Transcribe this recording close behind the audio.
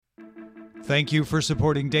Thank you for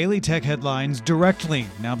supporting Daily Tech Headlines directly.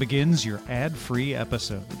 Now begins your ad-free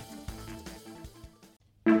episode.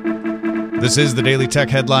 This is the Daily Tech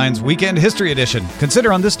Headlines Weekend History Edition.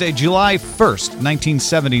 Consider on this day, July 1st,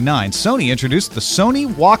 1979, Sony introduced the Sony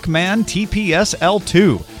Walkman TPS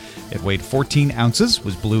L2. It weighed 14 ounces,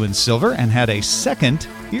 was blue and silver, and had a second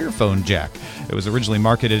earphone jack. It was originally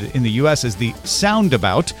marketed in the U.S. as the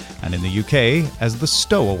Soundabout and in the U.K. as the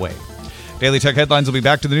Stowaway. Daily Tech Headlines will be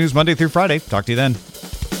back to the news Monday through Friday. Talk to you then.